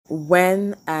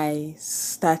When I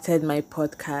started my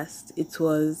podcast, it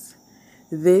was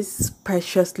this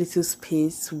precious little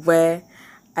space where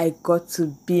I got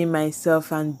to be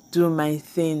myself and do my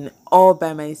thing all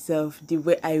by myself the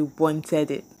way I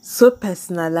wanted it. So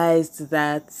personalized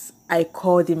that I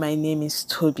called it My Name is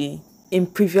Toby. In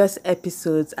previous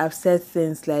episodes, I've said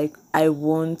things like I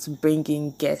won't bring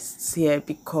in guests here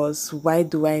because why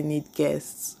do I need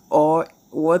guests? Or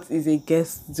what is a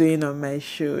guest doing on my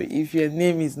show? If your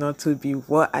name is not Toby,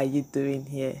 what are you doing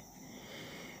here?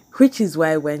 Which is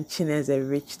why when Chineze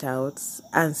reached out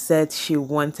and said she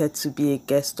wanted to be a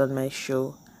guest on my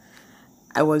show,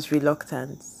 I was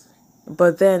reluctant.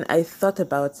 But then I thought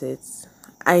about it.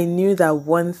 I knew that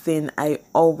one thing I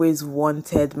always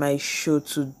wanted my show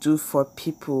to do for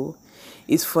people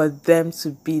is for them to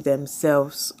be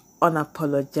themselves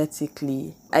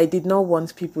unapologetically. I did not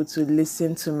want people to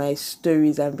listen to my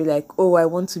stories and be like, oh, I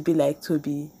want to be like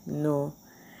Toby. No.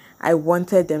 I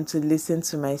wanted them to listen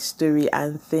to my story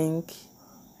and think,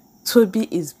 Toby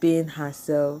is being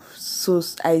herself, so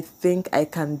I think I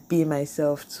can be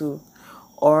myself too.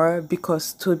 Or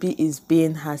because Toby is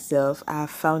being herself, I have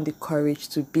found the courage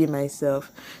to be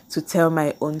myself, to tell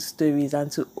my own stories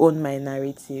and to own my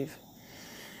narrative.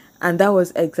 And that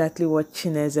was exactly what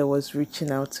Chineze was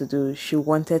reaching out to do. She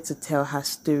wanted to tell her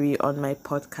story on my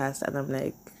podcast, and I'm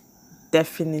like,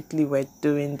 definitely we're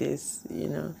doing this.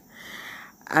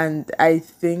 And I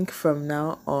think from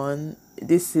now on,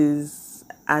 this is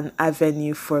an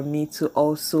avenue for me to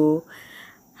also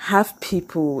have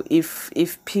people, if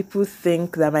people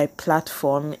think that my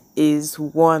platform is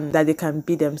one that they can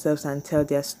be themselves and tell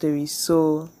their stories,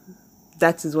 so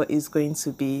that is what it's going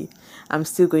to be. I'm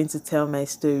still going to tell my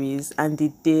stories, and the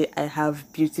day I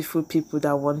have beautiful people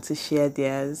that want to share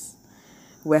theirs,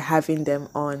 we're having them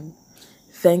on.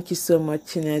 Thank you so much,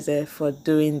 Chineze, for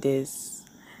doing this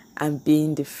and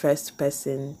being the first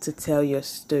person to tell your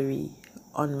story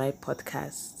on my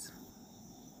podcast.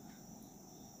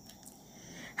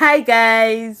 Hi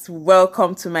guys,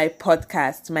 welcome to my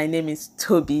podcast. My name is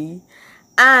Toby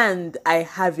and I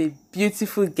have a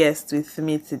beautiful guest with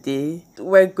me today.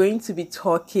 We're going to be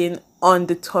talking on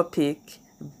the topic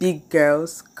Big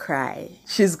Girls Cry.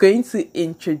 She's going to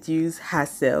introduce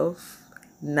herself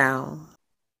now.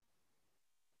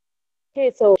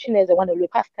 Okay, so Chineze Wanolu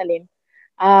Pascaline.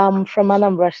 I'm from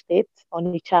Anambra State,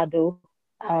 Onitsha,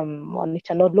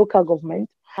 Onitsha North local government.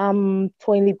 I'm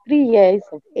 23 years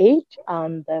of age,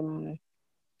 and I'm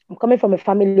coming from a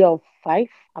family of five.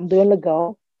 I'm the only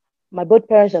girl. My both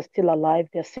parents are still alive.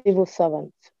 They're civil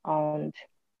servants, and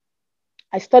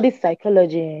I studied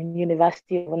psychology in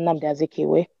University of Nnamdi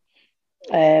Azikiwe.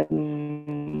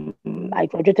 I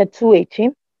graduated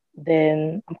 2018.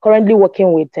 Then I'm currently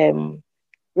working with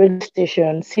radio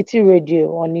station, City Radio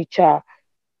Onitsha.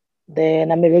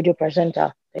 Then I'm a radio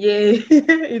presenter. Yeah,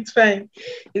 it's fine.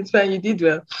 It's fine. You did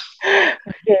well.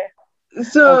 Okay.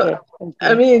 So, Okay.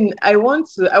 I mean, I want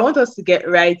us to get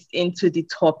right into the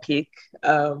topic.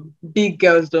 Big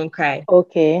girls don't cry.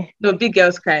 Okay. No, big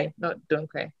girls cry, not don't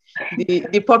cry.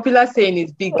 The popular saying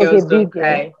is big Okay, girls don't big girl.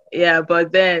 cry. Yeah,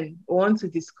 but then we want to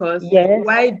discuss Yes.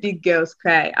 why big girls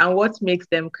cry and what makes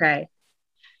them cry.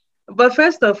 But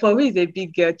first of all, who is a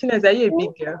big girl? Chineze, are you a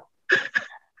big girl?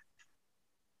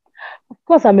 Of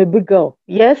course, I'm a big girl.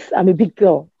 Yes, I'm a big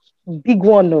girl. Big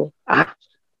one, no.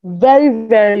 Very,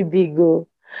 very big girl.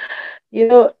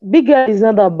 Big girl is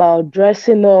not about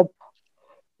dressing up,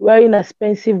 wearing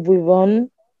expensive weave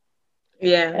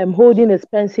Yeah, holding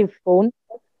expensive phone,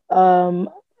 um,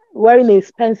 wearing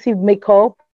expensive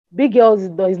makeup. Big girls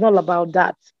is not about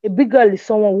that. A big girl is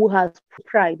someone who has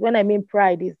pride. When I mean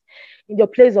pride, is in your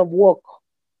place of work,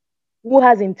 who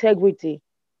has integrity,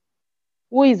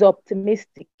 who is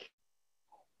optimistic,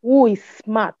 who is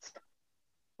smart,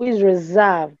 who is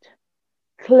reserved,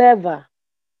 clever,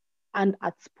 and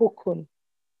outspoken.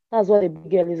 That's what a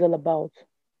big girl is all about.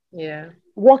 yeah,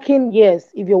 Working, yes,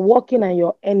 if you're working and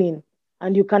you're earning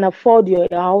and you can afford your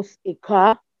house, a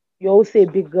car, you're also a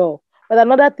big girl. But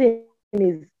another thing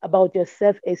is about your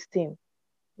self-esteem,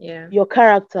 yeah, your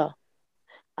character,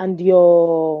 and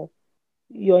your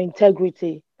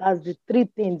integrity. That's the three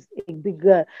things a big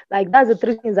girl. Like that's the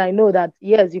three things I know that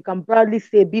yes, you can proudly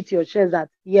say, beat your chest that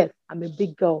yes, I'm a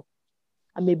big girl.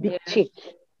 I'm a big yeah, chick.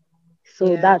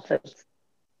 So yeah, that's it.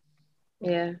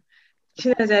 yeah.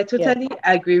 Chineze, I Yeah. totally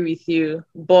agree with you,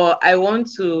 but I want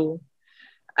to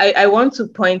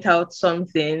point out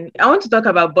something. I want to talk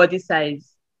about body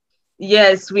size.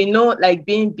 Yes, we know like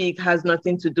being big has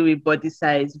nothing to do with body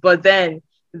size, but then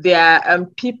there are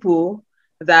people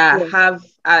that Yes. have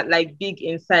like big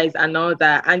in size and all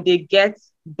that, and they get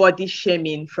body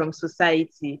shaming from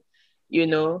society. you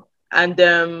know. And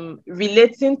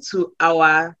relating to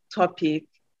our topic,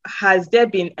 has there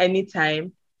been any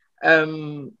time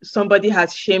somebody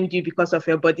has shamed you because of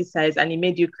your body size and it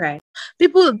made you cry?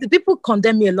 People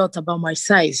condemn me a lot about my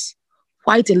size,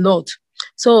 quite a lot.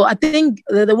 So I think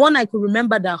the one I could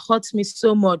remember that hurt me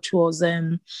so much was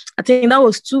I think that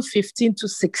was 215 to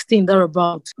 16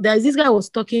 thereabout. There's this guy I was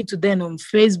talking to then on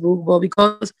Facebook, but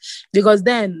because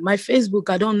then my Facebook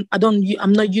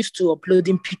I'm not used to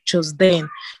uploading pictures then.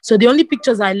 So the only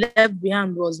pictures I left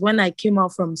behind was when I came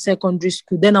out from secondary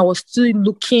school. Then I was still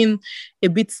looking a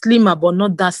bit slimmer, but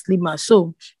not that slimmer.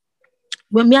 So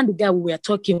when me and the guy we were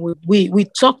talking, we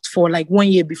talked for like 1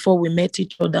 year before we met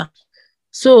each other.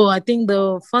 So I think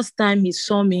the first time he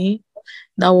saw me,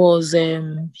 that was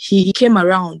he came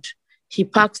around. He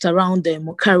parked around the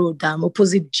Mokaro Dam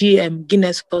opposite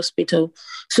Guinness Hospital.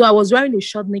 So I was wearing a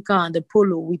short knicker and a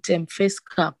polo with face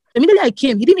cap. Immediately I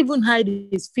came, he didn't even hide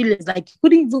his feelings. Like he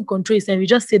couldn't even control himself. He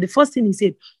just said the first thing he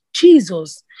said,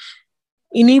 Jesus.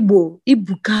 In Igbo,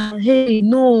 Ibuka, hey,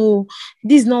 no,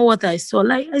 this is not what I saw.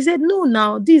 Like, I said, no,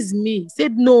 now, this is me. He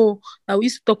said, no, that we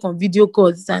used to talk on video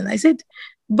calls. And I said,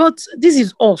 but this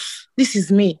is us. This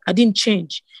is me. I didn't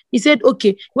change. He said,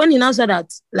 okay. When he now said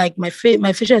that, like, my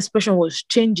facial expression was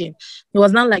changing, it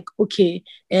was not like, okay,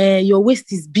 your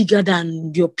waist is bigger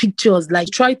than your pictures. Like,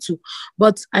 try to.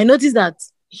 But I noticed that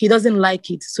he doesn't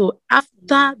like it. So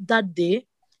after that day,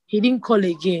 he didn't call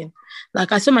again.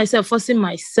 Like, I saw myself forcing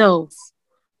myself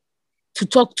to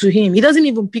talk to him. He doesn't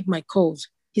even pick my calls.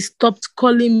 He stopped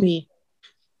calling me.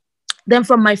 Then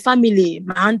from my family,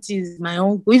 my aunties, my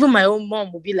uncle, even my own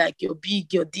mom will be like, you're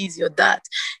big, you're this, you're that.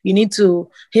 You need to,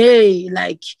 hey,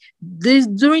 like this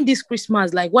during this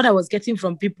Christmas, like what I was getting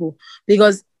from people.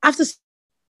 Because after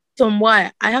some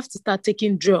while, I have to start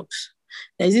taking drugs.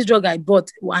 There's this drug I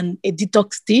bought, a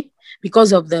detox tea,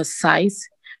 because of the size.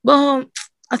 But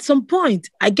at some point,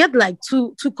 I get like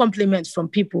two compliments from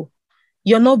people.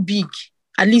 You're not big.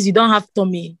 At least you don't have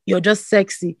tummy. You're just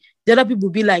sexy. The other people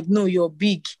be like, no, you're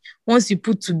big. Once you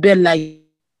put to bed, like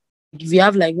if you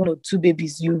have like 1 or 2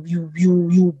 babies,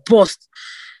 you bust.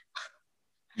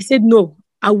 I said, no,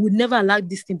 I would never allow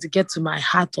this thing to get to my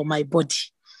heart or my body.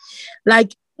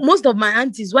 Like most of my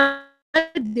aunties, why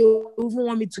they even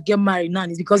want me to get married now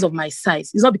is because of my size.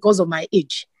 It's not because of my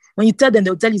age. When you tell them,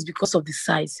 they'll tell you it's because of the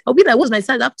size. I'll be like, what's my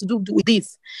size have to do with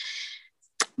this?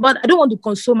 But I don't want to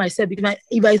console myself, because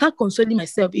if I start consoling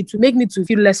myself, it will make me to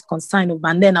feel less concerned,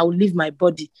 and then I will leave my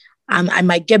body and I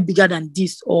might get bigger than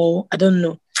this, or I don't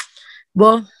know.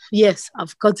 But yes,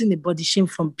 I've gotten the body shame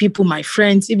from people, my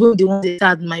friends, even the ones that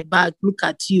had my back, look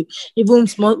at you. Even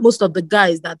most of the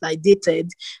guys that I dated,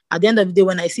 at the end of the day,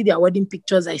 when I see their wedding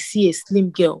pictures, I see a slim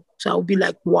girl. So I'll be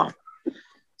like, wow.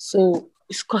 So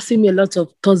it's causing me a lot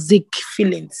of toxic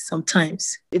feelings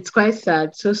sometimes. It's quite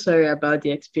sad. So sorry about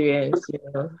the experience,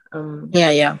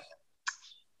 Yeah.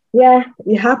 Yeah,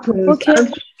 it happens. Okay.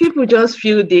 And people just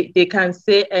feel they can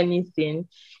say anything,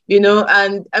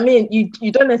 and I mean,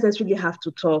 you don't necessarily have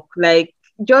to talk. Like,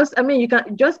 you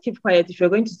can just keep quiet if you're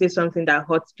going to say something that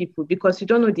hurts people, because you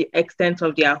don't know the extent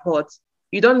of their hurt.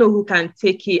 You don't know who can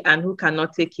take it and who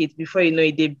cannot take it. Before you know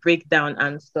it, they break down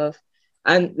and stuff.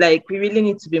 And like, we really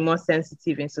need to be more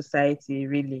sensitive in society,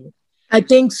 really. I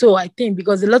think so.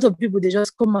 Because a lot of people, they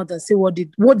just come out and say what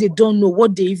they don't know,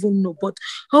 what they even know. But,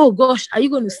 oh gosh, are you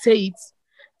going to say it?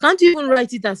 Can't you even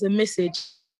write it as a message?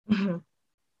 Mm-hmm.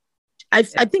 I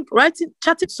think chatting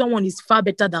to someone is far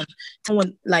better than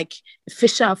someone like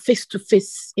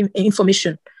face-to-face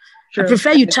information. Sure. I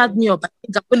prefer you chat me up. I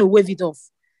think I'm going to wave it off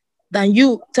than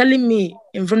you telling me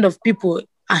in front of people.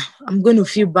 I'm going to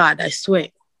feel bad. I swear,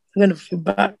 I'm going to feel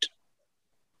bad.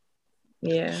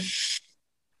 Yeah.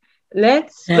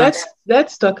 Let's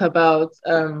talk about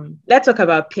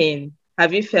pain.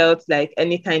 Have you felt like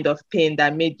any kind of pain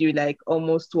that made you like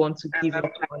almost want to give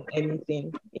up on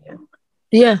anything?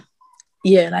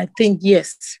 Yeah, I think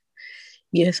yes,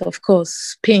 of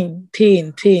course. Pain,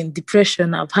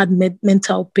 depression. I've had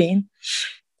mental pain.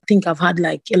 I think I've had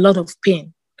like a lot of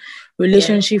pain,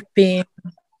 relationship pain.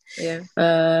 Yeah.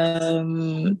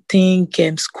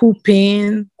 School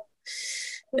pain,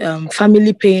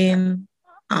 family pain,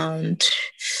 and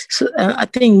so I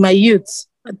think my youth.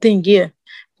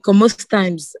 Because most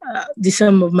times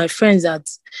some of my friends that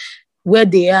where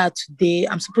they are today,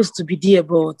 I'm supposed to be there,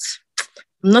 but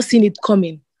I'm not seeing it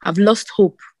coming. I've lost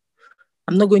hope.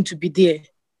 I'm not going to be there.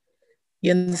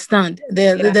 You understand?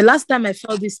 The last time I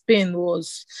felt this pain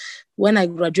was when I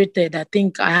graduated. I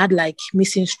think I had like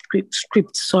missing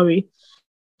script. Sorry.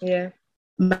 Yeah.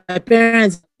 My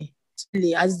parents,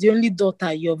 as the only daughter,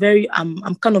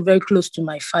 I'm kind of very close to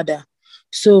my father.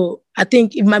 So I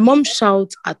think if my mom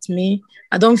shouts at me,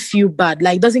 I don't feel bad.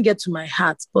 Like, it doesn't get to my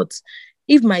heart. But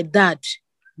if my dad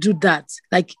do that,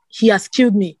 like, he has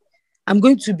killed me, I'm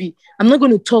not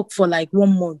going to talk for like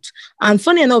 1 month. And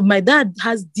funny enough, my dad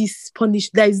has this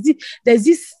there's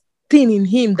this thing in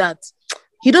him that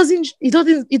he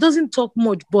doesn't talk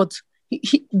much, but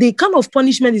the kind of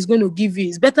punishment he's going to give you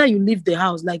is better you leave the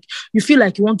house. Like, you feel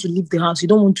like you want to leave the house. You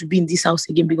don't want to be in this house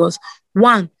again because,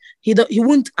 one, he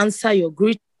won't answer your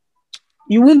greet.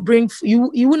 He won't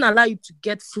allow you to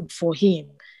get food for him.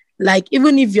 Like,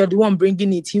 even if you're the one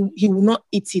bringing it, he will not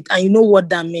eat it, and you know what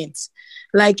that means.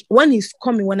 Like, when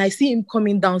I see him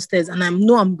coming downstairs and I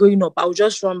know I'm going up, I'll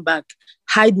just run back,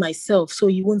 hide myself so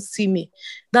he won't see me.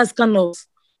 That's kind of,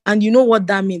 and you know what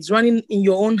that means, running in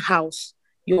your own house,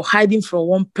 you're hiding from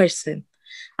one person,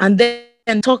 and then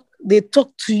they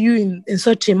talk to you in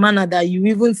such a manner that you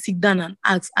even sit down and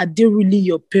ask, are they really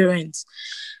your parents?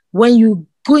 When you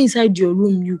go inside your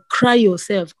room, you cry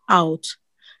yourself out.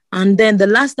 And then the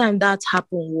last time that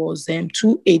happened was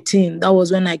 2018. That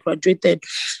was when I graduated.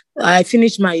 I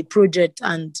finished my project,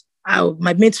 and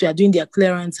my mates were doing their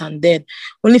clearance, and then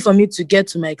only for me to get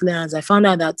to my clearance, I found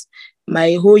out that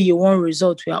my whole year one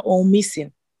results were all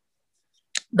missing.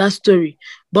 That story.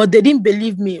 But they didn't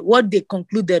believe me. What they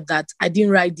concluded, that I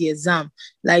didn't write the exam.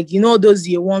 Like, all those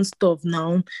year one stuff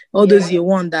now, all those Yeah. year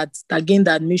one that gained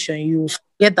admission, you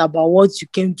forget about what you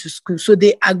came to school. So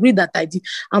they agreed that I did.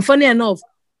 And funny enough,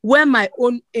 where my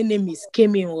own enemies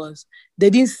came in was,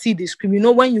 they didn't see the script.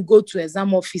 When you go to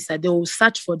exam officer, they will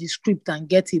search for the script and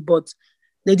get it, but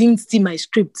they didn't see my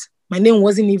script. My name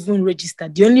wasn't even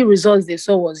registered. The only results they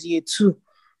saw was year two.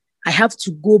 I have to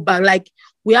go back. Like,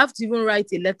 we have to even write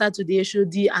a letter to the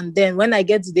HOD. And then when I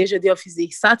get to the HOD office, they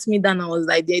sat me down and was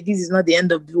like, this is not the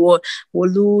end of the world.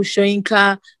 Wolu,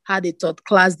 Shoyinka had a third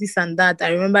class, this and that. I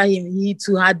remember him, he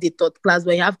too had the third class,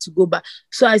 but you have to go back.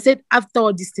 So I said, after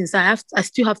all these things, I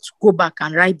still have to go back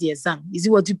and write the exam. Is it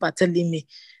what you are telling me?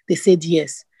 They said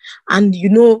yes. And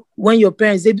when your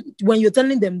parents, when you're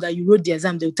telling them that you wrote the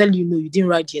exam, they'll tell you, no, you didn't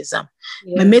write the exam.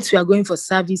 My mates were going for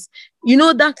service.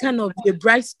 That kind of a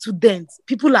bright student,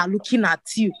 people are looking at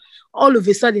you. All of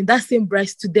a sudden, that same bright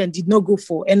student did not go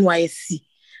for NYSC.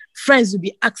 Friends will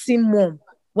be asking mom,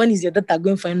 when is your daughter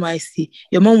going for NYSC?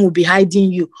 Your mom will be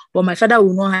hiding you. But my father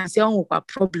will not say, oh, a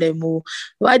problem. Oh.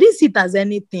 But I didn't see it as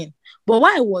anything. But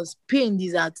why I was pained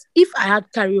is that if I had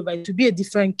carryover, it would be a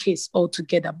different case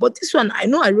altogether. But this one, I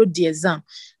know I wrote the exam.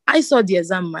 I saw the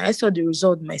exam, I saw the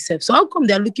result myself. So how come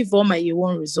they're looking for my year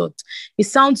one result? It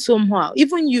sounds somehow.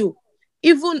 Even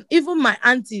my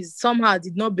aunties somehow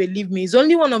did not believe me. It's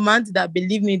only one of my aunties that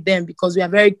believed me then, because we are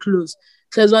very close.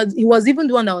 So he was even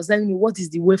the one that was telling me, what is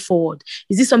the way forward?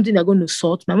 Is this something they're going to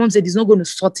sort? My mom said he's not going to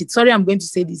sort it. Sorry, I'm going to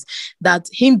say this, that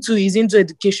him too is into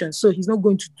education, so he's not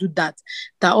going to do that.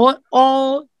 That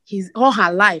all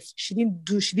her life, she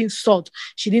didn't sort,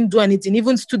 she didn't do anything.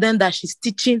 Even student that she's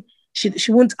teaching, she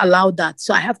won't allow that.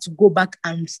 So I have to go back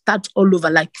and start all over,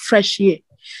 like fresh year.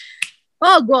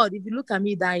 Oh God, if you look at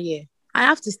me that year, I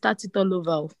have to start it all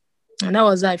over. And that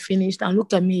was how I finished. And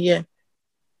look at me here.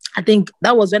 I think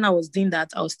that was when I was doing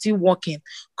that. I was still working,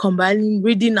 combining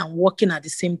reading and working at the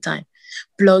same time.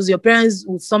 Plus, your parents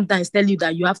would sometimes tell you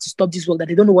that you have to stop this work, that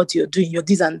they don't know what you're doing, you're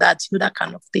this and that, that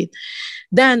kind of thing.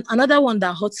 Then another one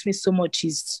that hurts me so much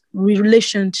is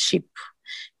relationship.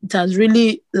 It has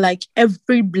really, like,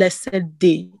 every blessed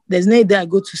day, there's no day I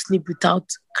go to sleep without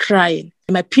crying.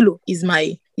 My pillow is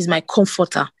my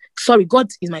comforter. Sorry, God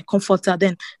is my comforter.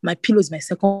 Then my pillow is my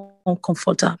second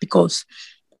comforter, because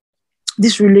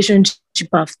this relationship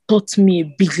have taught me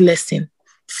a big lesson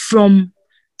from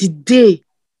the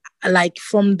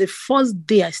first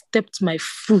day I stepped my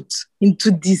foot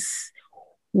into this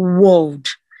world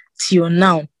till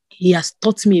now. He has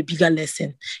taught me a bigger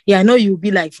lesson. Yeah, I know you'll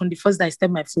be like, from the first day I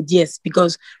stepped my foot, yes,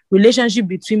 because relationship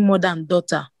between mother and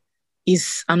daughter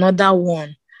is another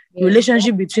one. Yeah.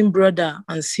 Relationship between brother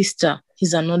and sister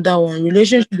is another one.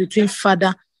 Relationship between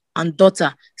father and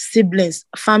daughter, siblings,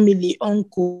 family,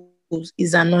 uncles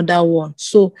is another one.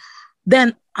 So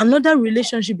then another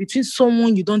relationship between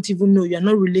someone you don't even know, you're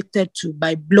not related to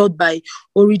by blood, by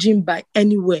origin, by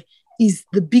anywhere, is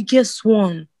the biggest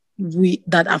one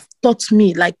that have taught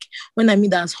me. Like, when I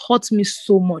mean that has hurt me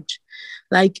so much.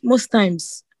 Like, most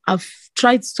times I've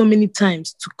tried so many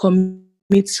times to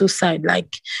commit suicide.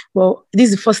 Like, well,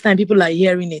 this is the first time people are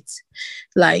hearing it.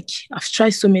 Like, I've tried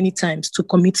so many times to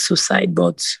commit suicide,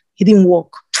 but it didn't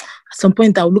work. At some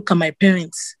point, I'll look at my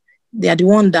parents. They are the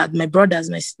one that my brothers,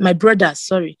 and my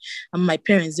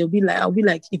parents, I'll be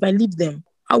like, if I leave them,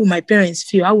 how will my parents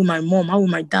feel? How will my mom, how will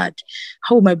my dad,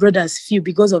 how will my brothers feel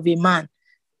because of a man?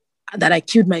 that I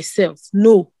killed myself.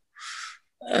 No,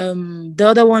 the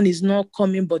other one is not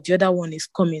coming, but the other one is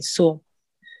coming. So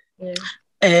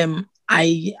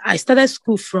I started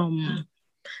school from,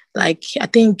 like, I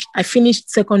think I finished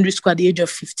secondary school at the age of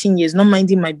 15 years, not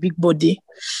minding my big body.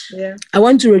 Yeah. I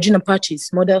went to Regina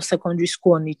Pacis Model Secondary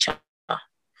School on Nicha,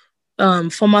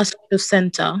 former social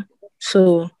center.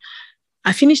 So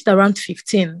I finished around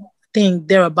 15, I think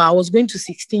thereabout. I was going to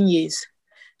 16 years.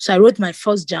 So I wrote my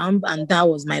first JAMB and that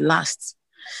was my last.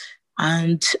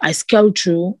 And I scaled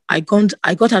through. I got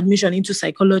admission into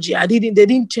psychology. They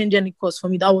didn't change any course for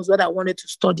me. That was what I wanted to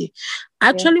study. I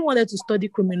actually wanted to study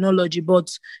criminology, but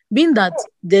being that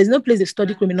there's no place to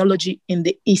study criminology in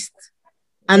the East.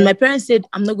 And my parents said,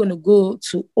 I'm not going to go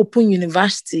to open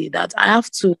university, that I have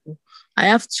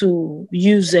to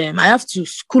use I have to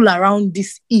school around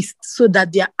this East so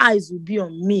that their eyes will be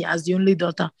on me as the only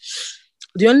daughter.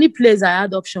 The only place I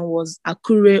had option was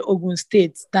Akure, Ogun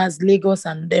State. That's Lagos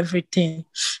and everything.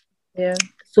 Yeah.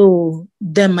 So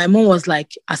then my mom was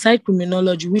like, aside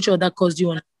criminology, which other course do you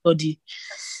want to study?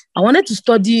 I wanted to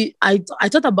study, I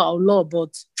thought about law,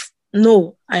 but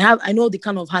no, I know the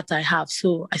kind of heart I have.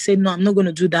 So I said, no, I'm not going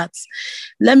to do that.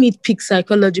 Let me pick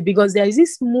psychology, because there is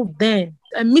this move then.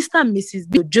 Mr. and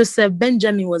Mrs. Joseph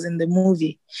Benjamin was in the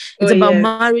movie. It's about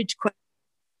marriage crime.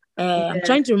 I'm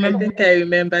trying to remember. I think I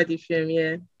remember the film,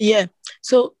 Yeah.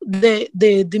 So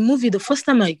the movie, the first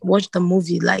time I watched the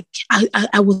movie, like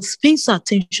I was paying so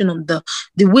attention on the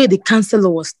way the counselor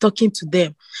was talking to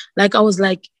them. Like I was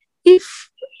like,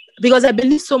 because I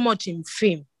believe so much in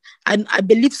fame. And I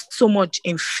believe so much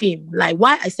in fame. Like,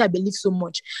 why I say I believe so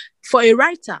much? For a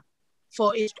writer,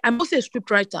 I'm also a script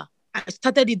writer. I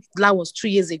started it, that was 2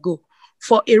 years ago.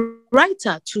 For a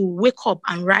writer to wake up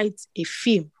and write a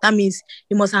film, that means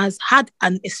he must have had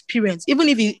an experience, even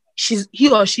if he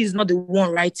or she is not the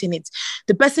one writing it.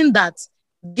 The person that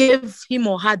gave him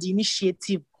or her the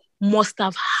initiative must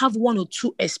have one or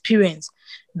two experience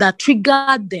that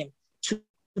triggered them to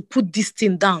put this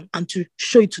thing down and to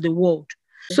show it to the world.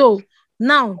 So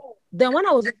now, then when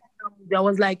I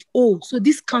was like, oh, so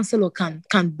this counselor can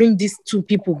bring these two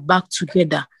people back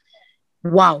together.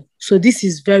 Wow. So this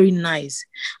is very nice.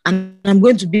 And I'm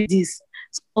going to be this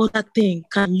other thing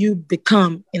can you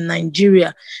become in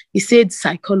Nigeria? He said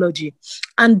psychology.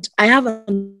 And I have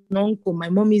an uncle, my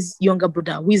mommy's younger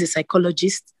brother, who is a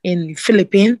psychologist in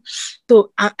Philippines.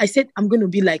 So I said, I'm going to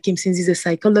be like him. Since he's a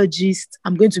psychologist,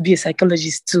 I'm going to be a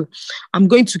psychologist too. I'm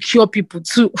going to cure people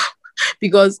too.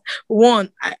 Because one,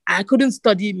 I couldn't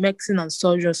study medicine and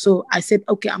surgery. So I said,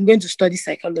 okay, I'm going to study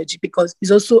psychology, because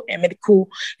it's also a medical,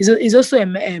 it's also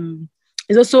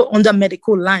under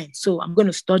medical line. So I'm going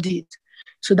to study it.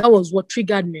 So that was what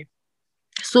triggered me.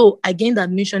 So I gained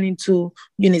admission into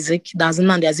UNIZIK, that's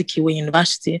Nnamdi Azikiwe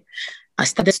University. I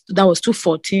started, that was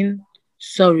 2014.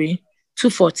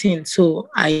 So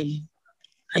I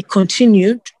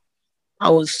continued. I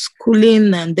was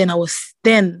schooling, and then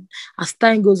as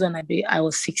time goes on, I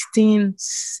was 16,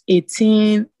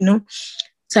 18,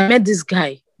 So I met this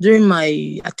guy during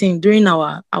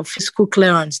our fiscal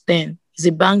clearance then. He's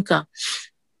a banker.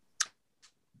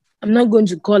 I'm not going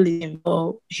to call him,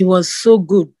 but he was so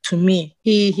good to me.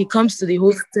 He comes to the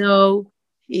hostel.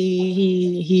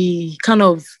 He kind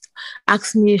of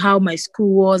asked me how my school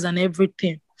was and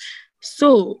everything.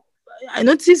 So I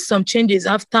noticed some changes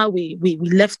after we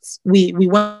left. We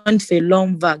went for a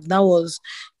long vac. That was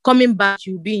coming back,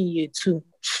 you be in year 2.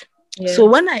 Yeah. So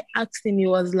when I asked him, he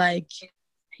was like,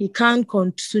 he can't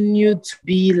continue to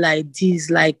be like this.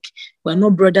 Like, we're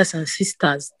not brothers and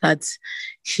sisters. That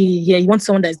he wants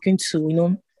someone that's going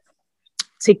to,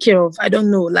 take care of. I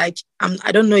don't know. Like,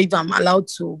 I don't know if I'm allowed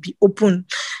to be open.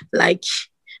 Like,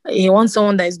 he wants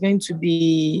someone that is going to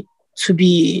be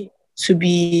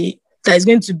that is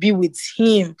going to be with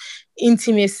him,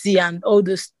 intimacy and all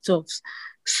those stuff.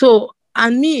 So,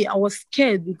 and me, I was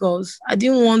scared because I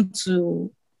didn't want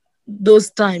to, those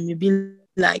times, you be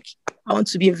like, I want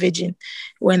to be a virgin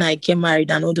when I get married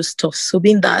and all those stuff. So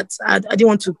being that, I didn't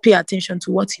want to pay attention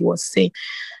to what he was saying.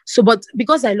 So, but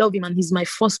because I love him and he's my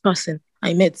first person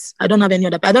I met, I don't have any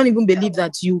other. I don't even believe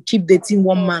that you keep dating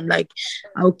one man. Like,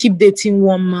 I'll keep dating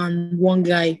one man, one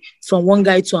guy, from one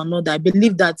guy to another. I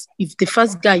believe that if the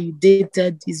first guy you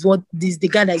dated is the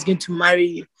guy that is going to marry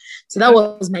you. So that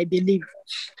was my belief.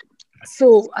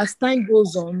 So as time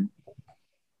goes on,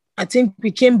 I think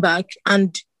we came back,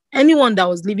 and anyone that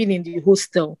was living in the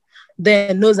hostel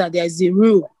then knows that there is a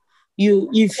rule.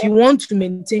 If you want to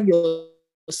maintain your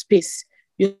space,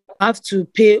 you have to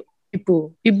pay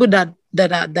people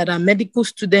that are medical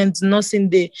students, nursing.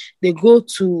 They go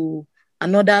to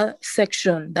another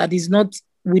section that is not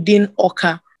within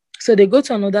OCA. So they go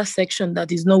to another section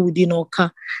that is not within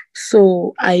Oka.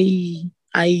 So I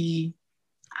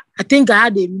think I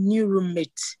had a new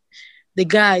roommate. The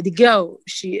girl,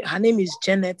 her name is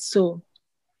Janet. So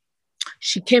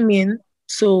she came in.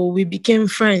 So we became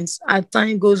friends. As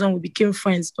time goes on, we became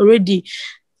friends. Already,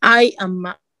 I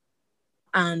am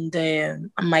and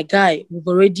my guy, we've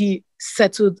already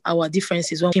settled our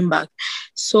differences when we came back.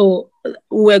 So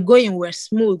we're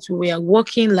smooth. We are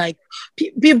working like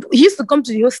people. He used to come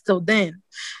to the hostel then.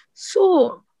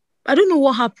 So I don't know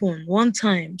what happened one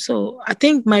time. So I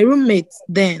think my roommate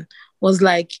then was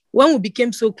like, when we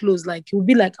became so close, like he'll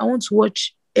be like, I want to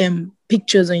watch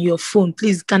pictures on your phone.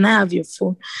 Please, can I have your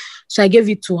phone? So I gave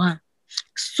it to her.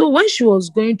 So when she was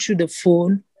going through the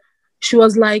phone, she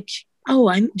was like,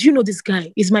 oh, do you know this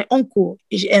guy? He's my uncle.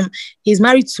 He's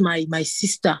married to my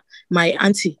sister, my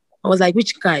auntie. I was like,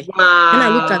 which guy? And I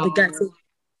look at the guy. So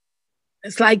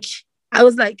it's like, I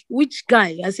was like, which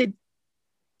guy? I said,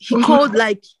 he called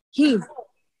like him.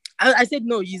 I said,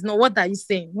 no, he's not. What are you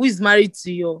saying? Who is married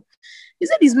to you? He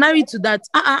said he's married to that.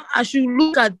 I should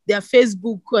look at their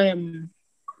Facebook.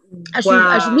 I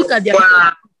should look at their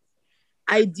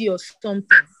ID or something.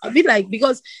 I'll be like,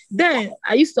 because then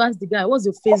I used to ask the guy, what's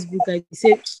your Facebook? I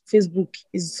said, Facebook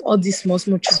is all these small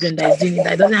children that is doing it,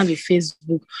 that doesn't have a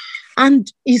Facebook.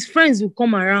 And his friends will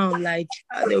come around, like,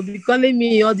 they'll be calling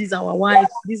me, all these our wife,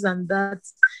 this and that.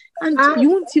 And you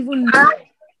won't even know.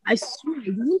 I swear,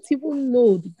 you won't even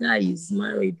know the guy is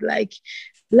married.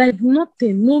 Like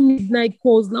nothing, no midnight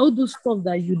calls, all those stuff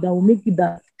that will make you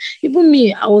that. Even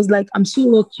me, I was like, I'm so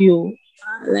lucky.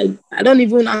 Like I don't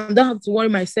have to worry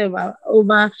myself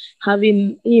over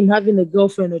having a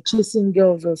girlfriend or chasing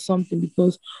girls or something,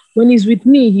 because when he's with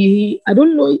me, I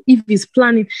don't know if he's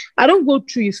planning. I don't go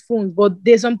through his phones, but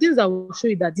there's some things I will show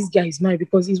you that this guy is married,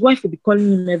 because his wife will be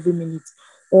calling him every minute,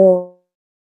 or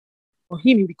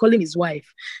him will be calling his wife.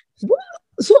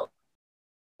 So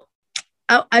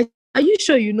are you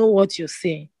sure you know what you're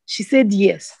saying? She said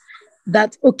yes.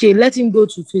 That okay, let him go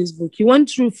to Facebook. He went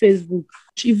through Facebook.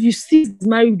 If you see he's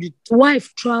married, the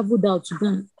wife traveled out to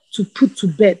them to put to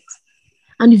bed.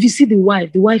 And if you see the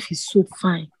wife is so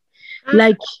fine.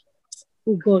 Like,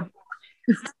 oh God,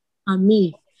 and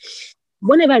me.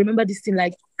 Whenever I remember this thing,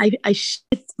 like I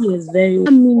shed tears very well.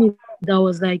 1 minute that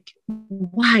was like,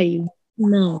 why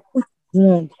now? What's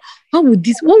wrong? What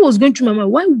was going through my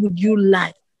mind? Why would you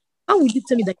lie? How would you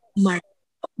tell me that you're married?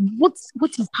 What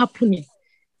is happening?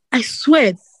 I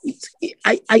swear,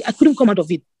 I couldn't come out of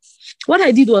it. What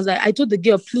I did was I told the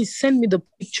girl, please send me the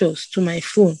pictures to my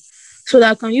phone so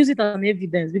that I can use it as an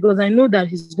evidence, because I know that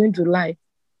he's going to lie.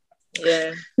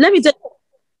 Yeah. Let me tell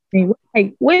you,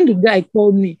 when the guy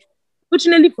called me,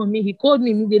 fortunately for me, he called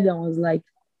me immediately and was like,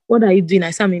 what are you doing?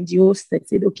 I said, I'm in the hostel. I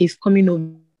said, okay, he's coming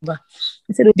over.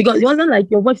 I said, because it wasn't like,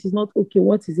 your voice is not okay.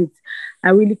 What is it? I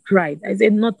really cried. I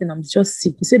said, nothing. I'm just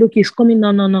sick. He said, okay, he's coming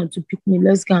now to pick me.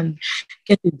 Let's go and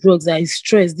get the drugs. I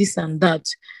stress this and that.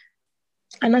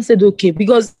 And I said, okay,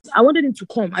 because I wanted him to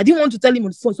come. I didn't want to tell him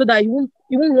on the phone so that he won't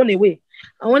run away.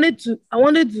 I wanted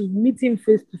to meet him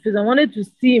face to face. I wanted to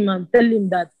see him and tell him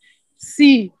that,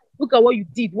 see, look at what you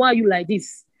did. Why are you like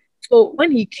this? So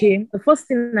when he came, the first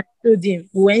thing I showed him,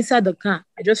 we were inside the car.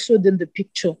 I just showed him the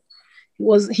picture.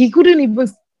 He couldn't even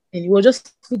stand. He was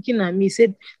just looking at me. He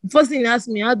said, the first thing he asked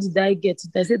me, how did I get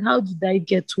it? I said, how did I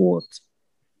get what?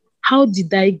 How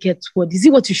did I get what? Is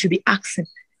it what you should be asking?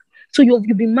 So you've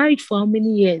been married for how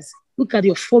many years? Look at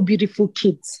your 4 beautiful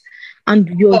kids. And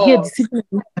you're here deceiving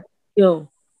a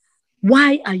girl.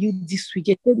 Why are you this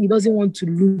wicked? He doesn't want to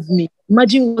lose me.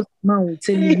 Imagine what man will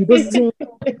tell you. He doesn't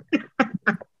want.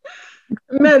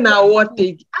 Men are what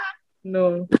they...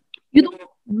 No. You don't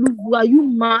lose. Are you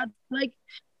mad? Like,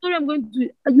 sorry,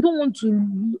 you don't want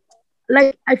to.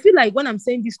 Like, I feel like when I'm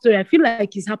saying this story, I feel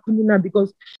like it's happening now,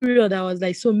 because period, I was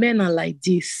like, so men are like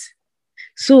this.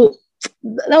 So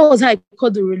that was how I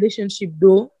called the relationship,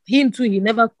 though. Him too, he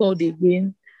never called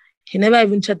again. He never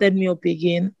even chatted me up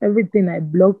again. Everything, I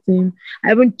blocked him.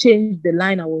 I even changed the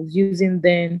line I was using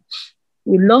then.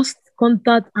 We lost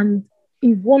contact, and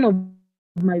it's one of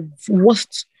my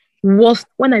worst,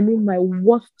 when I mean my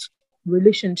worst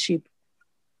relationship.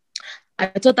 I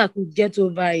thought I could get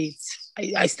over it.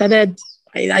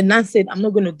 I now said, I'm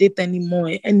not going to date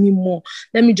anymore.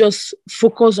 Let me just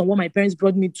focus on what my parents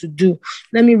brought me to do.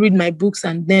 Let me read my books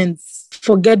and then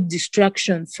forget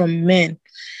distraction from men.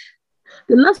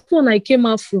 The last one I came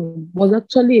out from was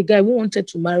actually a guy who wanted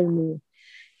to marry me.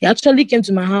 He actually came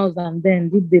to my house and then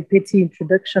did the petty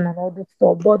introduction and all that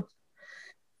stuff. But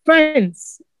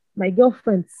friends, my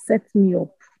girlfriend set me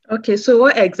up. Okay, so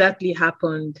what exactly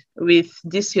happened with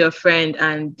this your friend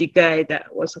and the guy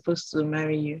that was supposed to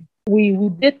marry you? we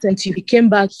dated until he came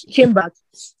back.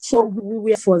 So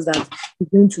we were forced that he's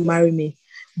going to marry me.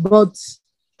 But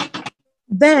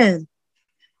then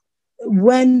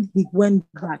when he went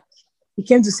back, he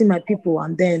came to see my people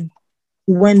and then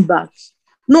he went back.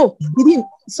 No, he didn't.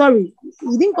 Sorry,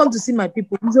 he didn't come to see my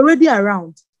people. He's already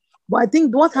around. But I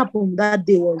think what happened that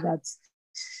day was that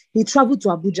he traveled to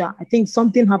Abuja. I think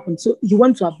something happened. So he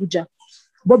went to Abuja.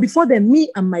 But before then, me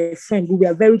and my friend, we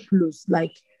were very close.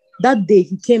 Like that day,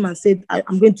 he came and said,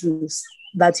 I'm going to,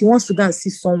 that he wants to go and see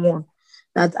someone,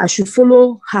 that I should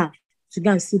follow her to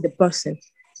go and see the person.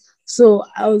 So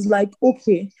I was like,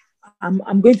 okay,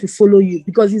 I'm going to follow you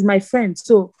because he's my friend.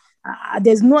 So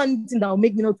there's no anything that will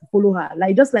make me not to follow her.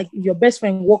 Like just like if your best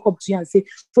friend walk up to you and say,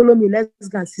 follow me, let's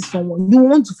go and see someone. You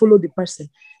want to follow the person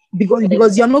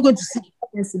because you're not going to see the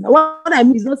person. What I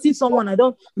mean is not seeing someone.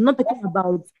 I'm not talking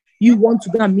about you want to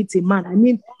go and meet a man. I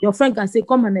mean, your friend can say,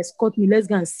 come and escort me. Let's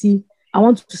go and see. I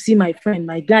want to see my friend.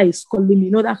 My guy is calling me,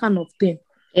 that kind of thing.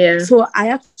 Yeah. So I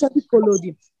actually followed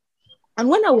him. And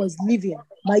when I was leaving,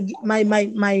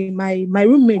 my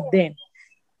roommate then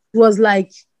was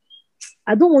like,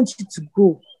 I don't want you to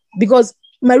go. Because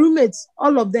my roommates,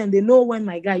 all of them, they know when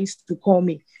my guy used to call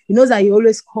me. He knows that he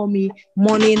always call me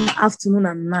morning, afternoon,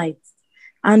 and night.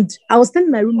 And I was telling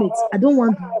my roommates, I don't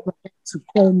want to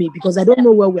call me because I don't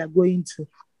know where we are going to.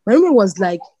 My roommate was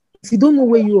like, if you don't know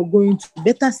where you are going to,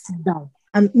 better sit down.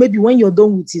 And maybe when you're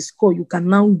done with his call, you can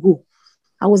now go.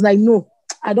 I was like, no,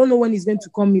 I don't know when he's going to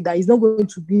call me, that he's not going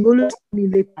to be always me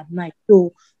late at night.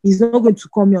 So he's not going to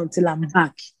call me until I'm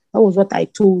back. That was what I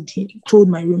told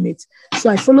my roommate. So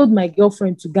I followed my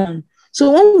girlfriend to Ghana.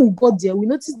 So when we got there, we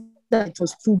noticed that it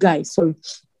was two guys. Sorry.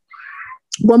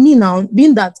 But me now,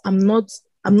 being that I'm not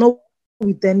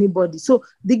with anybody. So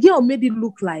the girl made it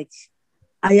look like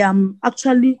I am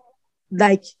actually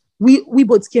like we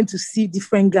both came to see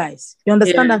different guys. You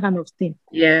understand that kind of thing?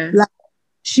 Yeah. Like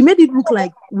she made it look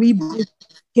like we both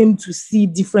came to see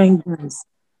different guys.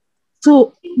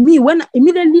 So me, when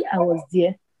immediately I was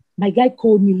there, my guy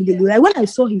called me immediately. Like when I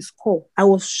saw his call, I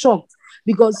was shocked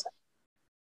because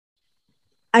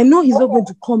I know he's not going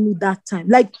to call me that time.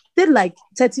 Like, then like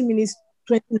 30 minutes,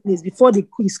 20 minutes before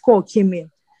his call came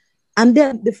in. And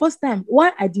then the first time,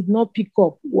 why I did not pick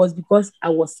up was because I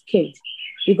was scared.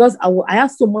 Because I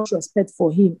had so much respect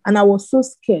for him. And I was so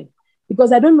scared.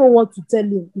 Because I don't know what to tell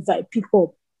him if I pick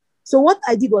up. So what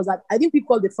I did was that I didn't pick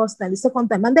up the first time, the second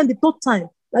time. And then the third time,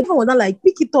 like I was not like,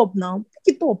 pick it up now.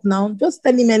 Just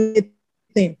tell him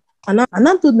anything. And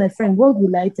I told my friend, what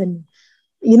will I tell him?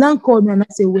 He now called me and I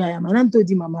said where I am. And I told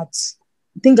him I'm at.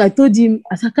 I think I told him,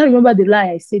 I can't remember the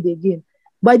lie I said again.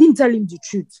 But I didn't tell him the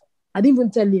truth. I didn't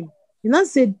even tell him. He now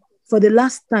said, for the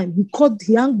last time, he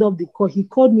hung up the call. He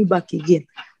called me back again.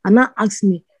 And now asked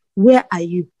me, where are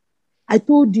you? I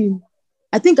told him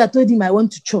I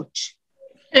went to church.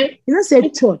 He now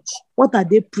said, church, what are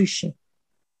they preaching?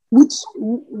 No,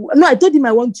 I told him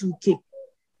I went to UK.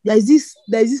 There is this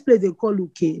place they call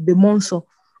UK, the Monson.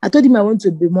 I told him I went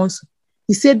to the Monson.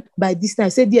 He said, by this time, I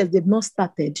said, yes, they've not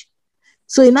started.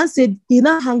 So he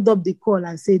now hung up the call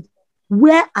and said,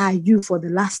 where are you for the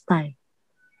last time?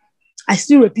 I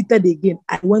still repeated again,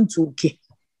 I went to UK.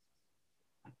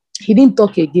 He didn't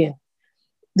talk again.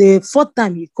 The fourth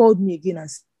time he called me again and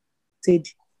said,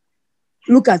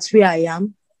 look at where I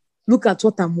am. Look at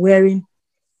what I'm wearing.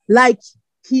 Like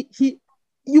when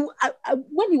he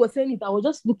was saying it, I was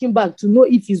just looking back to know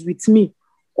if he's with me.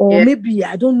 Or maybe,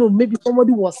 I don't know, maybe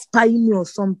somebody was spying me or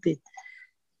something.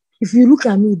 If you look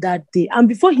at me that day, and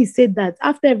before he said that,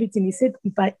 after everything, he said,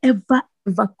 if I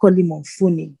ever call him on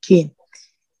phone again,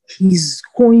 he's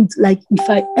going to, like, if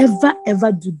I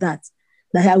ever do that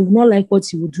I would not like what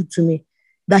he would do to me.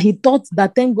 That he thought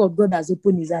that, thank God has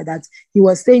opened his eye, that he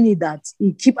was saying it, that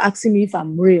he keep asking me if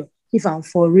I'm real, if I'm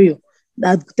for real.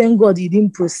 That thank God he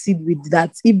didn't proceed with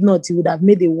that. If not, he would have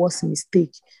made a worse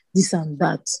mistake, this and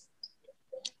that.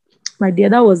 My dear,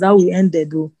 that was how we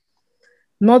ended, though.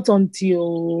 Not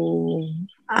until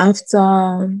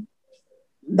after,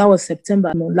 that was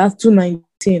September, no, last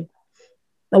 2019.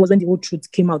 That was when the whole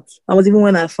truth came out. That was even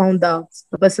when I found out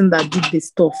the person that did this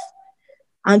stuff.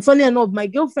 And funny enough, my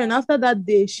girlfriend, after that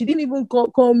day, she didn't even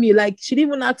call me. Like, she didn't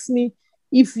even ask me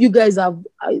if you guys have,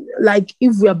 like,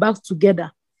 if we are back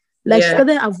together. Like, she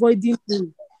started avoiding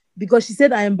me because she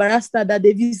said I embarrassed her that day.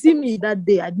 If you see me that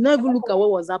day, I did not even look at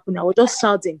what was happening. I was just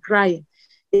shouting, crying.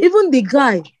 Even the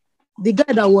guy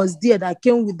that was there that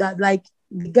came with that, like,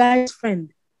 the guy's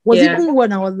friend, was even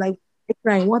when I was like,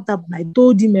 crying, what happened? I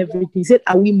told him everything. He said,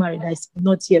 are we married? I said,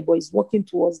 not yet, but he's working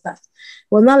towards that.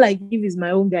 But not like if he's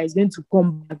my own guy, he's going to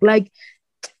come back. Like,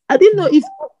 I didn't know if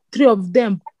three of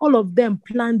them, all of them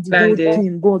planned the whole Bandit.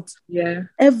 thing. But Yeah.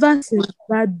 ever since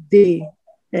that day,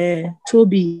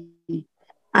 Toby,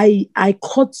 I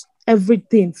cut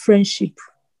everything, friendship,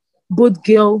 both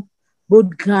girl,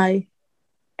 both guy,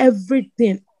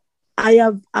 everything.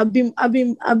 I've been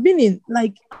in,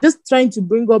 like, just trying to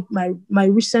bring up my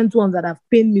recent ones that have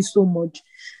pained me so much.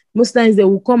 Most times they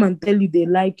will come and tell you they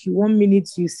like you. 1 minute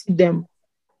you see them,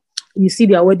 you see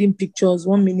their wedding pictures.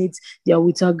 1 minute they are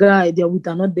with a guy, they are with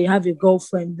another, they have a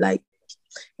girlfriend. Like,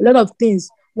 a lot of things.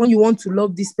 When you want to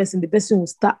love this person, the person will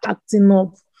start acting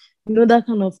up. That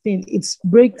kind of thing. It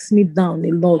breaks me down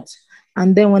a lot.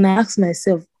 And then when I ask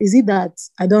myself, is it that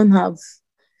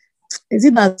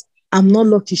I'm not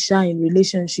lucky shy in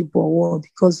relationship or what?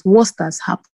 Because worst has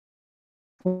happened.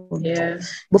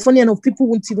 But funny enough, Yeah. people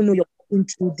won't even know you're going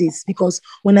through this, because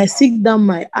when I sit down,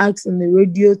 my ask on the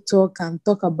radio talk and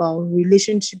talk about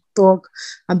relationship talk,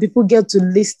 and people get to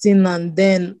listen, and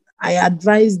then I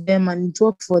advise them and it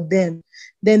work for them,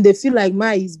 then they feel like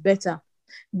mine is better.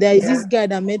 There is this Yeah. guy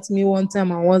that met me one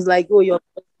time and was like, "Oh, you're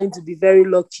going to be very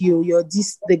lucky. Oh, you're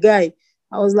this the guy."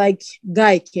 I was like,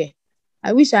 "Guy, ke.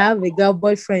 I wish I have a girl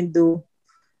boyfriend though."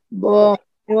 But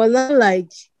it was not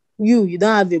like you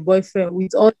don't have a boyfriend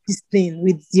with all this thing,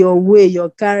 with your way, your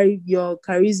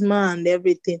charisma and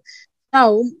everything.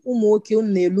 Now, okay,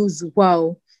 lose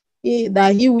wow.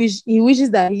 That he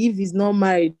wishes that if he's not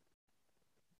married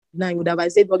now, he would have. I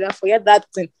said, "But forget that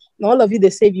thing. Now all of you they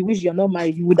say if you wish you're not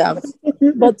married, you would have."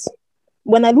 But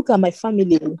when I look at my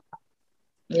family,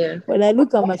 Yeah. when I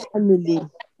look at my family,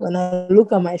 when I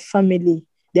look at my family,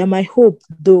 they're my hope,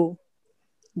 though.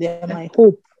 They're my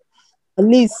hope. At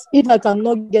least if I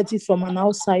cannot get it from an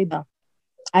outsider,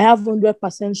 I have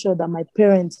 100% sure that my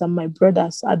parents and my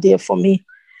brothers are there for me.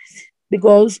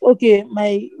 Because okay,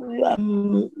 my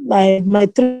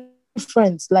three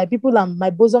friends, like people and my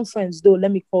bosom friends, though,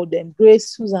 let me call them Grace,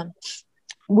 Susan.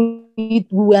 We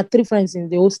were three friends in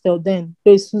the hostel then.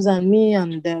 Grace, Susan, me,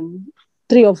 and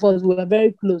three of us. We were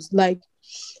very close. Like,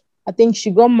 I think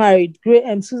she got married.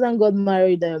 Susan got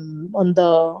married on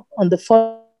the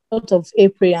 4th of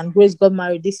April, and Grace got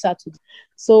married this Saturday.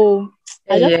 So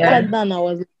I just sat Yeah.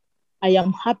 down. I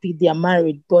am happy they are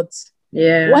married, but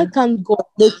why Yeah. can't God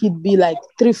make it be like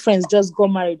three friends just got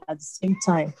married at the same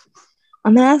time?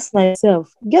 And I ask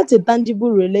myself, get a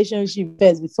tangible relationship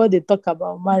first before they talk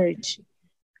about marriage.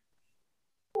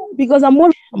 Because I'm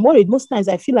worried. I'm worried. Most times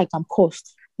I feel like I'm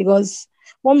cursed. Because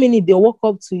 1 minute they walk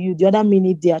up to you, the other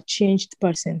minute they are changed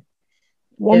person.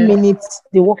 One Yeah. minute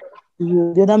they walk up to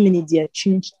you, the other minute they are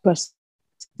changed person.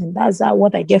 That's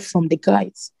what I get from the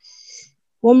guys.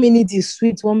 1 minute is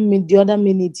sweet, 1 minute, the other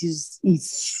minute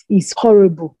is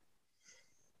horrible.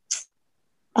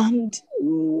 And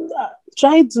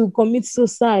trying to commit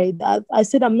suicide, I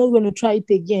said I'm not going to try it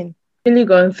again. Really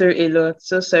gone through a lot.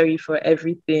 So sorry for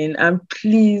everything. And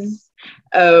please,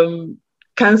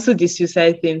 cancel the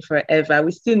suicide thing forever.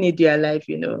 We still need you alive,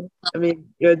 you know. I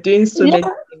mean, you're doing so Yeah. many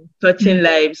things, touching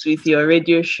lives with your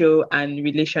radio show and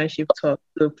relationship talk.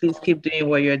 So please keep doing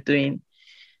what you're doing.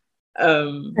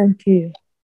 Thank you.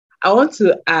 I want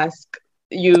to ask,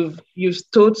 you've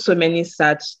told so many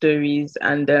sad stories,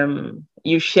 and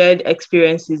you shared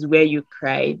experiences where you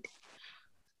cried.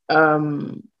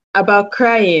 Um, about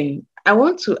crying, I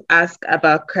want to ask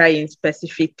about crying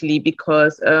specifically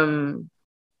because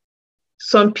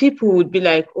some people would be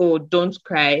like, "Oh, don't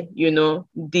cry,"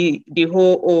 the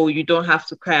whole, "Oh, you don't have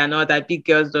to cry," and all that. Big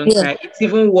girls don't Yeah. cry. It's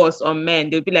even worse on men.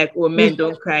 They'll be like, "Oh, men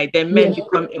don't cry." Then men Yeah.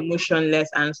 become emotionless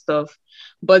and stuff.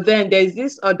 But then there's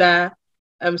this other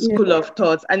Yeah. school of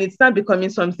thought, and it's not becoming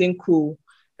something cool.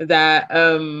 That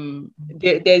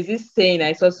there's this saying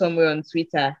I saw somewhere on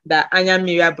Twitter that Anya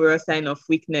Miraboro sign of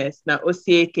weakness. Now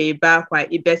OCAK back why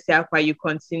Ibesia you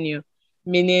continue.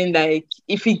 Meaning, like,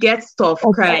 if you get tough,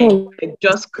 Of cry, course. like,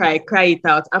 just cry it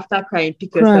out. After crying,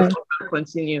 pick yourself Cry. up and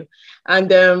continue.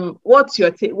 And what's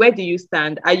your where do you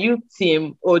stand? Are you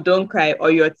team or don't cry,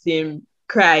 or your team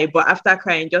cry, but after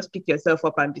crying, just pick yourself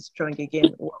up and be strong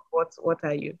again? What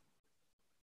are you?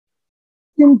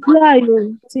 Team cry,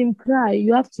 oh. Team cry.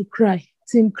 You have to cry.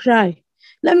 Team cry.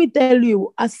 Let me tell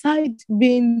you, aside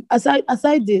the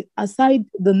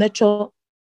natural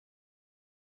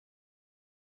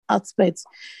aspects,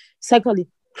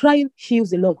 psychologically, crying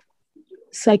heals a lot.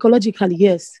 Psychologically,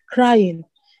 yes, crying.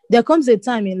 There comes a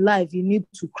time in life you need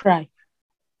to cry.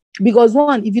 Because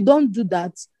one, if you don't do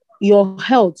that, your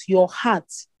health, your heart,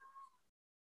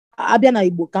 abịa na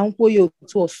Igbo ka m kwuo ya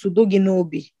otu a, sudo gị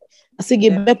n'obi. Asị gị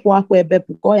Yeah. bepụ akwa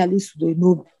ebepụ ka ọ ghara isudo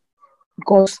n'obi.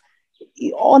 Because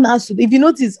on us, if you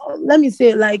notice, let me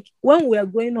say, like when we are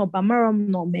growing up, Amaram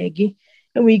no Maggie,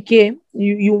 And we came,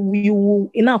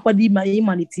 in our body, my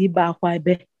humanity,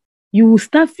 you will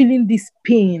start feeling this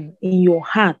pain in your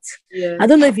heart. I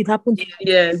don't know Yes. if it happened to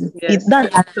Yes. you. It Yes. that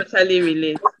I totally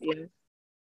relate. Yes.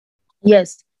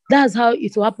 Yes, that's how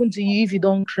it will happen to you if you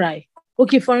don't cry.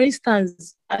 Okay, for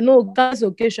instance, I know that's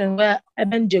occasion where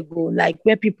go, like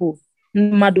where people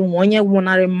they'll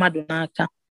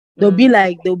be Mm.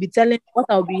 like they'll be telling what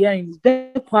I'll be hearing is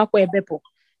bepo akwa bepo.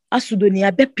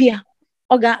 Asudonia bepia.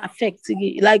 Oga affect.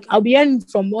 Like I'll be hearing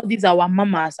from all these our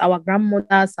mamas, our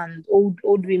grandmothers and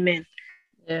old women.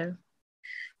 Yeah.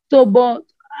 So but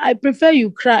I prefer you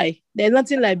cry. There's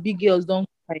nothing like big girls don't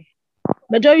cry.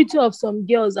 Majority of some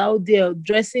girls out there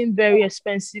dressing very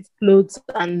expensive clothes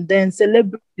and then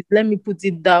celebrities, let me put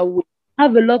it that way,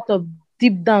 have a lot of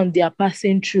deep down they are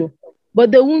passing through.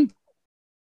 But they won't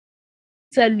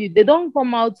tell you. They don't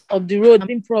come out of the road and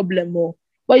say, I'm having problem. Oh.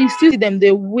 But you still see them,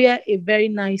 they wear a very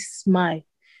nice smile,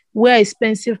 wear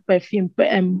expensive perfume,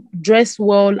 dress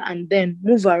well, and then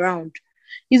move around.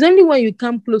 It's only when you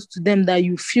come close to them that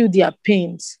you feel their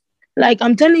pains. Like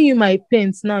I'm telling you my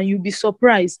pains now, you'll be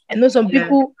surprised. I know Yeah. some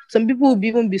people will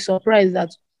even be surprised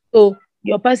that so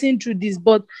you're passing through this.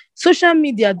 But social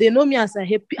media, they know me as a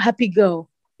happy girl.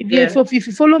 Yeah. If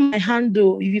you follow my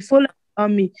handle, if you follow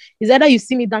me, it's either you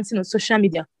see me dancing on social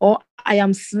media, or I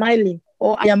am smiling,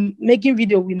 or I am making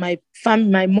video with my family,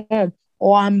 my mom,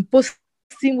 or I'm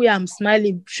posting where I'm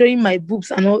smiling, showing my boobs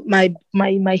and all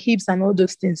my hips and all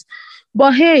those things.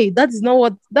 But hey, that is not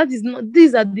what that is not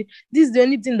this is the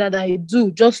only thing that I do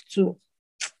just to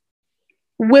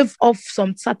wave off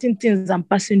some certain things I'm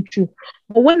passing through.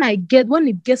 But when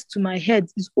it gets to my head,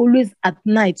 it's always at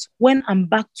night when I'm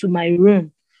back to my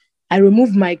room. I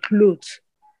remove my clothes.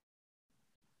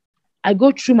 I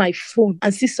go through my phone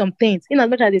and see some things. In as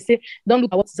much as they say, don't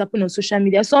look at what is happening on social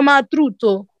media. Some are true,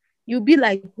 too. You'll be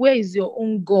like, where is your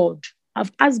own God?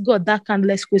 I've asked God that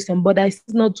countless question, but I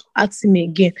still not ask him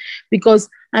again. Because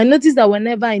I noticed that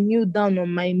whenever I kneel down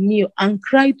on my knee and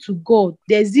cry to God,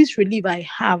 there's this relief I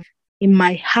have in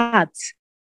my heart.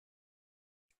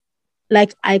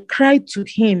 Like I cry to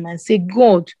him and say,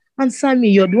 God, answer me.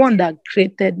 You're the one that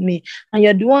created me. And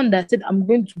you're the one that said, I'm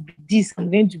going to be this, I'm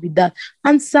going to be that.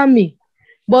 Answer me.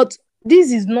 But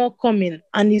this is not coming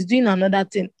and he's doing another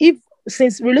thing. If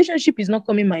since relationship is not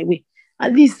coming my way,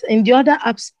 at least in the other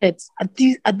aspects,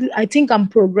 I think I'm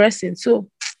progressing. So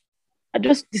I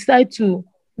just decide to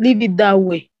leave it that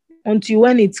way until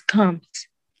when it comes,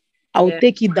 I'll Yeah.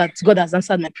 take it that God has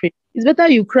answered my prayer. It's better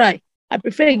you cry. I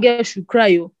prefer a girl should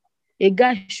cry. Oh. A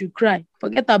guy should cry.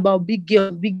 Forget about big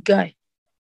girls, big guy.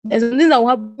 There's something that will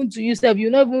happen to yourself. You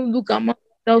will not even look at mouth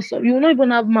to tell some. You will not even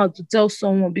have mouth to tell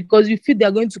someone because you feel they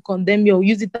are going to condemn you or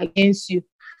use it against you.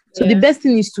 So the Yeah. best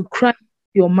thing is to cry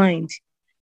your mind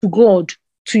to God,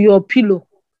 to your pillow.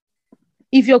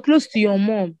 If you're close to your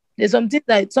mom, there's something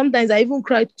that sometimes I even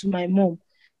cry to my mom.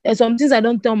 There's some things I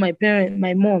don't tell my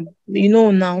mom,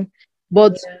 now.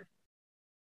 But Yeah.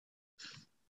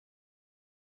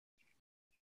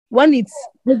 when it's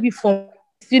maybe for my mom,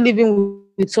 she's still living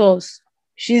with us.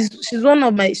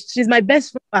 She's my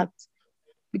best friend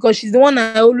because she's the one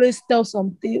I always tell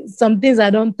some things I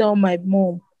don't tell my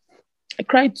mom.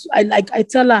 I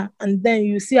tell her, and then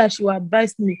you see how she will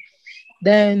advise me.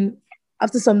 Then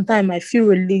after some time, I feel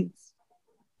relieved.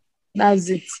 That's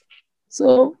it.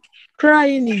 So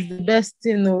crying is the best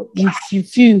thing, if you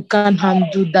feel you can't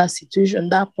handle that situation,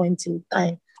 that point in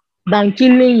time, than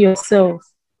killing yourself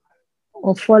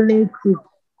or falling sick.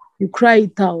 You cry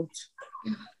it out.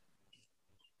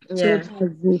 So Yeah. that's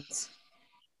it.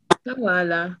 No,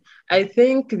 Wala. I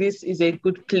think this is a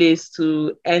good place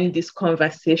to end this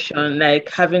conversation, like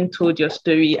having told your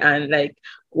story and like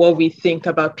what we think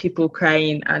about people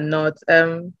crying and not.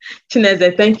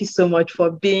 Chineze, thank you so much for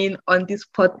being on this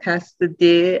podcast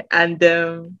today. And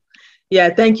yeah,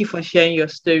 thank you for sharing your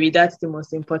story. That's the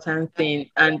most important thing.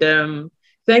 And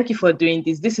thank you for doing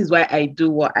this. This is why I do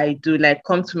what I do, like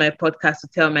come to my podcast to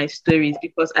tell my stories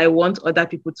because I want other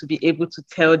people to be able to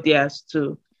tell theirs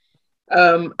too.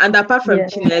 And apart from Yeah.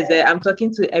 Chineze, I'm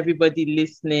talking to everybody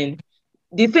listening.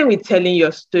 The thing with telling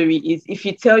your story is if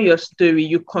you tell your story,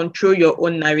 you control your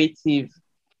own narrative.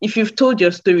 If you've told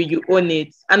your story, you own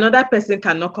it. Another person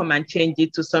cannot come and change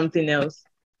it to something else.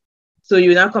 So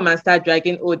you now come and start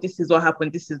dragging, oh, this is what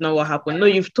happened, this is not what happened. No,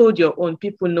 you've told your own.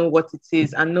 People know what it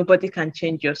is, and nobody can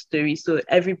change your story. So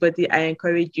everybody, I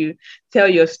encourage you, tell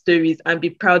your stories and be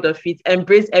proud of it.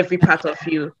 Embrace every part of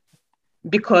you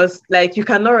because like you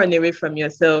cannot run away from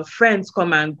yourself. Friends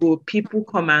come and go, people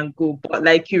come and go, but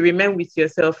like you remain with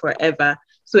yourself forever.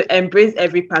 So embrace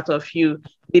every part of you.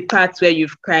 the parts where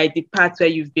you've cried, the parts where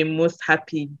you've been most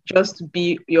happy. Just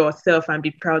be yourself and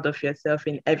be proud of yourself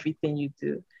in everything you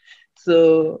do.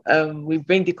 So we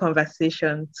bring the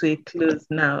conversation to a close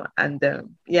now. And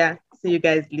yeah, see you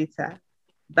guys later.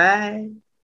 Bye.